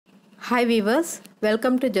Hi viewers,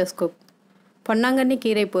 welcome to Just Cook. பொன்னாங்கண்ணி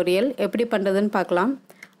கீரை பொரியல் எப்படி பண்ணுறதுன்னு பார்க்கலாம்.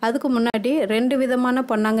 அதுக்கு முன்னாடி ரெண்டு விதமான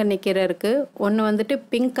பொன்னாங்கண்ணி கீரை இருக்குது. ஒன்று வந்துட்டு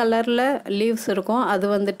பிங்க் கலரில் லீவ்ஸ் இருக்கும், அது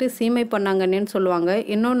வந்துட்டு சீமை பொன்னாங்கண்ணின்னு சொல்லுவாங்க.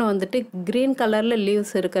 இன்னொன்று வந்துட்டு க்ரீன் கலரில்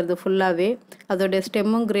லீவ்ஸ் இருக்கிறது ஃபுல்லாகவே, அதோடைய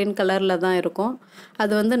ஸ்டெம்மும் க்ரீன் கலரில் தான் இருக்கும்.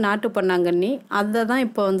 அது வந்து நாட்டு பொன்னாங்கண்ணி. அதை தான்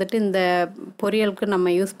இப்போ வந்துட்டு இந்த பொரியலுக்கு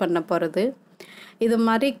நம்ம யூஸ் பண்ண போகிறது. இது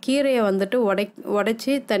மாதிரி கீரையை வந்துட்டு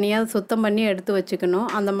உடைச்சி தனியாக சுத்தம் பண்ணி எடுத்து வச்சுக்கணும்.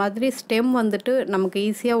 அந்த மாதிரி ஸ்டெம் வந்துட்டு நமக்கு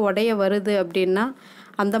ஈஸியாக உடைய வருது அப்படின்னா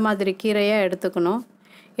அந்த மாதிரி கீரையாக எடுத்துக்கணும்.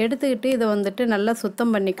 எடுத்துக்கிட்டு இதை வந்துட்டு நல்லா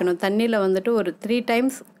சுத்தம் பண்ணிக்கணும். தண்ணியில் வந்துட்டு ஒரு 3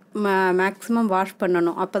 times மேக்ஸிமம் வாஷ்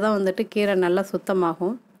பண்ணணும். அப்போ தான் வந்துட்டு கீரை நல்லா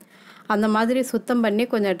சுத்தமாகும். அந்த மாதிரி சுத்தம் பண்ணி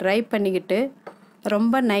கொஞ்சம் ட்ரை பண்ணிக்கிட்டு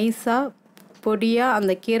ரொம்ப நைஸாக பொடியாக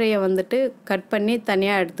அந்த கீரையை வந்துட்டு கட் பண்ணி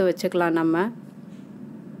தனியாக எடுத்து வச்சுக்கலாம். நம்ம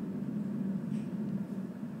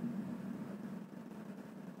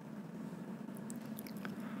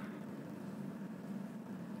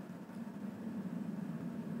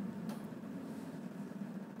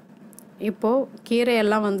இப்போது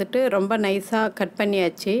கீரையெல்லாம் வந்துட்டு ரொம்ப நைஸாக கட்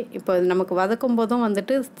பண்ணியாச்சு. இப்போ நமக்கு வதக்கும் போதும்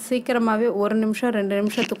வந்துட்டு சீக்கிரமாகவே 1 நிமிஷம் 2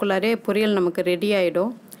 நிமிஷத்துக்குள்ளாரே பொரியல் நமக்கு ரெடி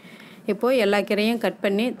ஆகிடும். இப்போது எல்லா கீரையும் கட்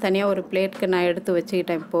பண்ணி தனியாக ஒரு பிளேட்டுக்கு நான் எடுத்து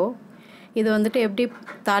வச்சுக்கிட்டேன். இப்போது இது வந்துட்டு எப்படி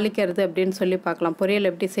தாளிக்கிறது அப்படின்னு சொல்லி பார்க்கலாம்.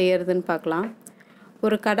 பொரியல் எப்படி செய்கிறதுன்னு பார்க்கலாம்.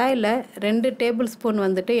 ஒரு கடாயில் 2 டேபிள் ஸ்பூன்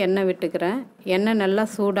வந்துட்டு எண்ணெய் விட்டுக்கிறேன். எண்ணெய் நல்லா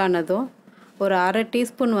சூடானதும் ஒரு அரை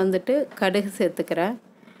டீஸ்பூன் வந்துட்டு கடுகு சேர்த்துக்கிறேன்.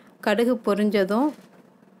 கடுகு பொரிஞ்சதும்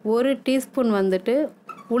 1 டீஸ்பூன் வந்துட்டு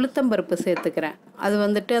உளுத்தம்பருப்பு சேர்த்துக்கிறேன். அது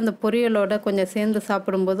வந்துட்டு அந்த பொரியலோட கொஞ்சம் சேர்ந்து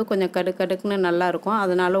சாப்பிடும்போது கொஞ்சம் கடுக்குன்னு நல்லாயிருக்கும்,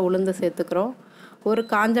 அதனால் உளுந்து சேர்த்துக்கிறோம். ஒரு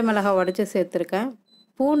காஞ்ச மிளகாய் உடச்சி சேர்த்துருக்கேன்.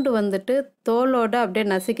 பூண்டு வந்துட்டு தோலோடு அப்படியே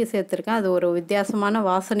நசுக்கி சேர்த்துருக்கேன். அது ஒரு வித்தியாசமான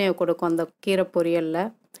வாசனையை கொடுக்கும் அந்த கீரை பொரியலில்.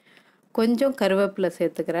 கொஞ்சம் கருவேப்பிலை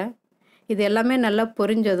சேர்த்துக்கிறேன். இது எல்லாமே நல்லா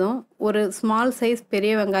பொரிஞ்சதும் ஒரு ஸ்மால் சைஸ்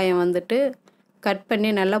பெரிய வெங்காயம் வந்துட்டு கட்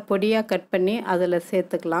பண்ணி நல்லா பொடியாக கட் பண்ணி அதில்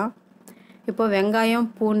சேர்த்துக்கலாம். இப்போ வெங்காயம்,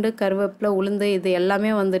 பூண்டு, கருவேப்பிலை, உளுந்து இது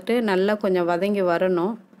எல்லாமே வந்துட்டு நல்லா கொஞ்சம் வதங்கி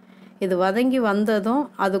வரணும். இது வதங்கி வந்ததும்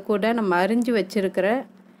அது கூட நம்ம அரிஞ்சு வச்சுருக்கிற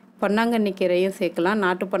பொன்னாங்கண்ணி கீரையும் சேர்க்கலாம்.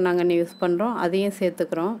 நாட்டு பொன்னாங்கண்ணி யூஸ் பண்ணுறோம், அதையும்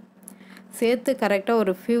சேர்த்துக்கிறோம். சேர்த்து கரெக்டாக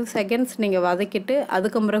ஒரு ஃபியூ செகண்ட்ஸ் நீங்கள் வதக்கிட்டு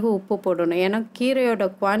அதுக்கு பிறகு உப்பு போடணும். ஏன்னா கீரையோட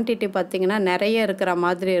குவான்டிட்டி பார்த்திங்கன்னா நிறைய இருக்கிற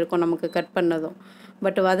மாதிரி இருக்கும் நமக்கு கட் பண்ணதும்.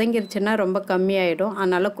 பட் வதங்கிருச்சுன்னா ரொம்ப கம்மியாயிடும்.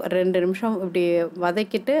 அதனால் 2 நிமிஷம் இப்படி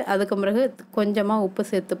வதக்கிட்டு அதுக்கு பிறகு கொஞ்சமாக உப்பு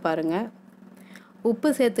சேர்த்து பாருங்கள். உப்பு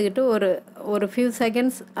சேர்த்துக்கிட்டு ஒரு ஃபியூ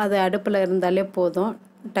செகண்ட்ஸ் அது அடுப்பில் இருந்தாலே போதும்,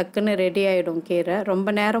 டக்குன்னு ரெடி ஆகிடும் கீரை.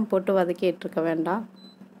 ரொம்ப நேரம் போட்டு வதக்கிட்டு இருக்க வேண்டாம்.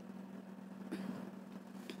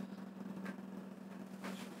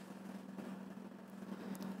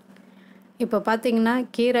 இப்போ பார்த்திங்கன்னா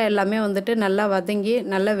கீரை எல்லாமே வந்துட்டு நல்லா வதங்கி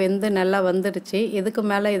நல்லா வெந்து நல்லா வந்துடுச்சு. இதுக்கு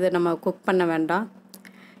மேலே இதை நம்ம குக் பண்ண வேண்டாம்.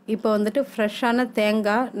 இப்போ வந்துட்டு ஃப்ரெஷ்ஷான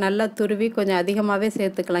தேங்காய் நல்லா துருவி கொஞ்சம் அதிகமாகவே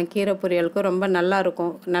சேர்த்துக்கலாம். கீரை பொரியலுக்கு ரொம்ப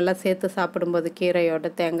நல்லாயிருக்கும். நல்லா சேர்த்து சாப்பிடும்போது கீரையோட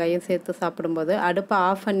தேங்காயும் சேர்த்து சாப்பிடும்போது அடுப்பை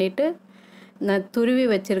ஆஃப் பண்ணிவிட்டு நான் துருவி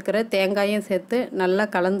வச்சுருக்கிற தேங்காயும் சேர்த்து நல்லா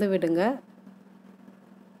கலந்து விடுங்க.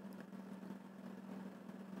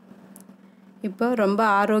 இப்போ ரொம்ப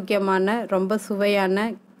ஆரோக்கியமான ரொம்ப சுவையான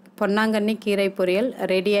பொன்னாங்கண்ணி கீரை பொரியல்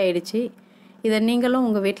ரெடி ஆயிடுச்சு. இதை நீங்களும்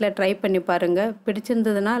உங்கள் வீட்டில் ட்ரை பண்ணி பாருங்கள்.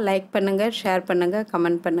 பிடிச்சிருந்ததுன்னா லைக் பண்ணுங்கள், ஷேர் பண்ணுங்கள்,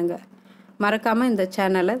 கமெண்ட் பண்ணுங்கள். மறக்காமல் இந்த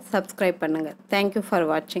சேனலை சப்ஸ்கிரைப் பண்ணுங்கள். தேங்க்யூ ஃபார்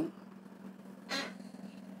வாட்சிங்.